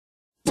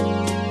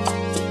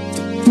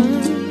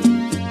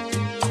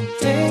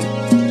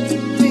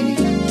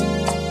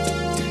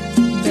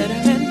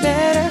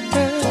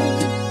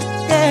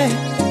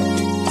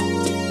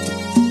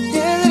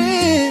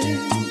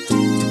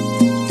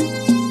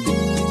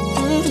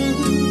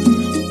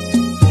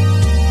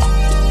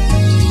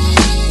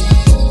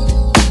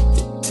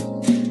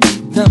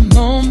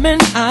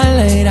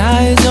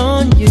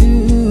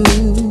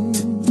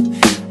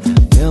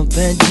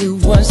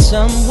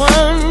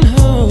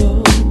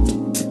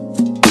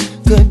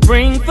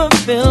bring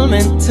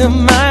fulfillment to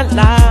my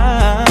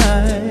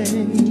life.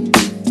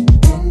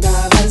 And I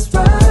was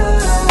right.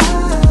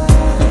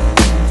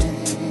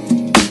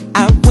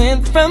 I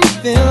went from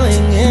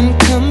feeling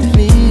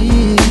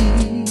incomplete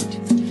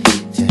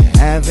to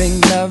having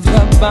love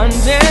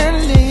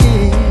abundantly.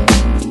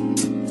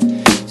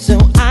 So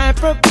I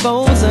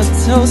propose a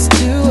toast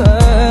to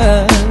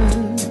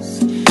us,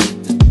 to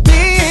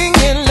being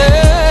in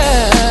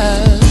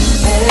love.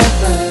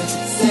 Ever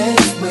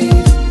since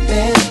we've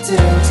been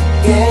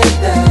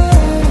together,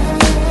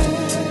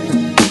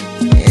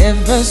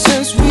 ever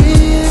since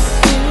we've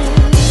been,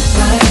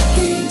 life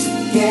keeps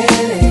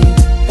getting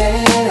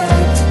better,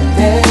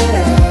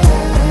 better.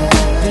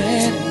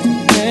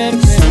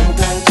 So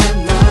glad you're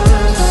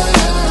mine.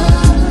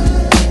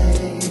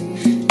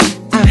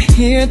 I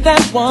hear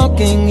that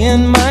walking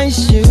in my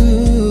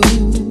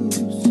shoes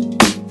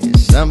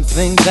is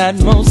something that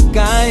most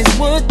guys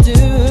would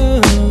do,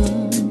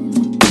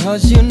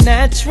 'cause you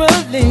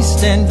naturally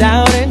stand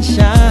out and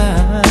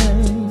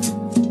shine.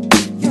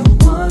 You're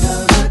one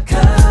of a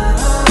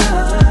kind.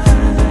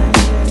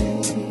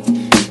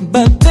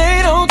 But they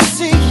don't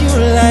see you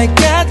like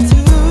I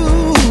do.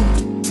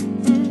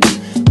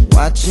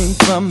 Watching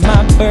from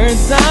my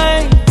bird's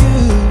eye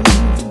view,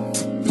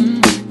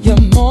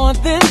 you're more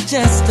than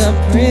just a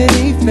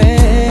pretty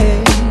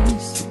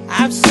face.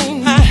 I've seen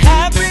my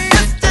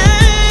happiest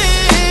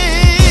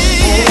days.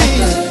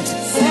 Ever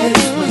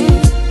since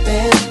we've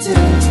been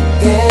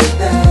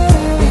together,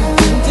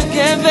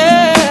 Together,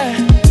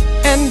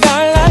 and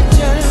our life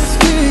just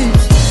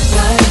keeps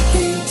life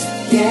keeps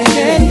getting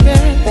getting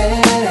better.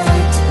 better,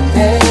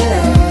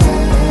 better.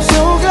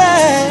 So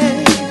glad,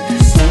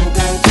 So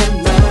glad you're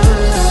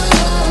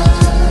mine.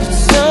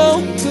 so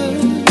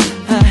good.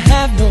 I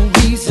have no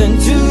reason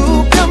to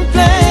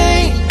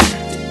complain.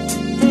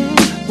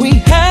 We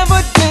have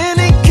what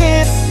many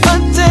can't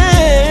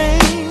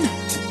attain.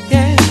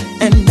 Yeah,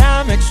 and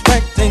I'm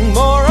expecting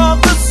more of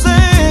the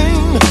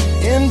same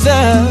in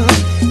the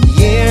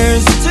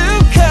years to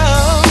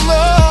come.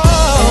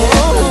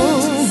 Oh,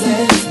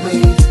 Since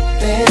we've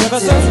been ever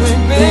since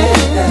we've been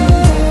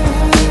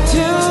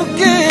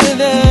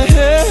together,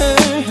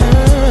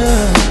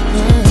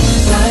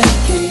 life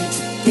keeps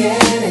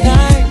getting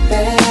life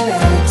better,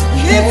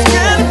 keeps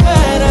getting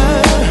better.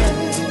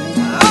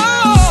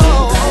 Oh, so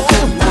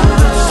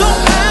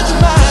much,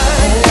 my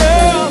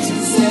girl.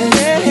 Since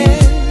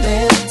we've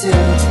been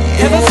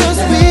together,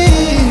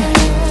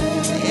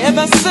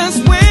 Ever since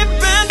we've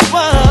been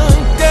one,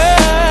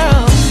 girl.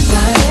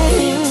 life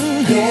keeps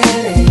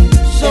getting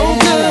So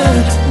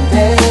good,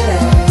 better.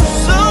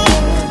 so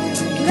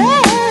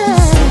glad.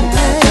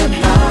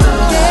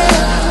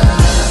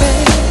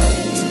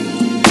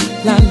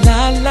 La la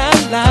la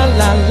la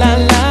la la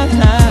la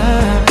la.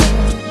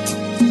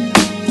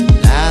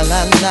 La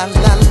la la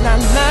la la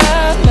la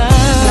la.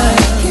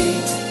 Life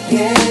keeps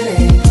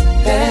getting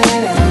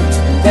better,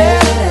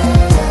 better.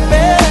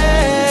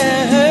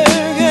 Better,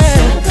 yeah.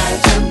 Glad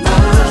you're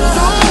mine.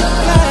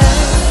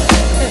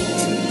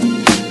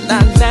 La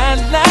la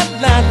la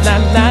la la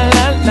la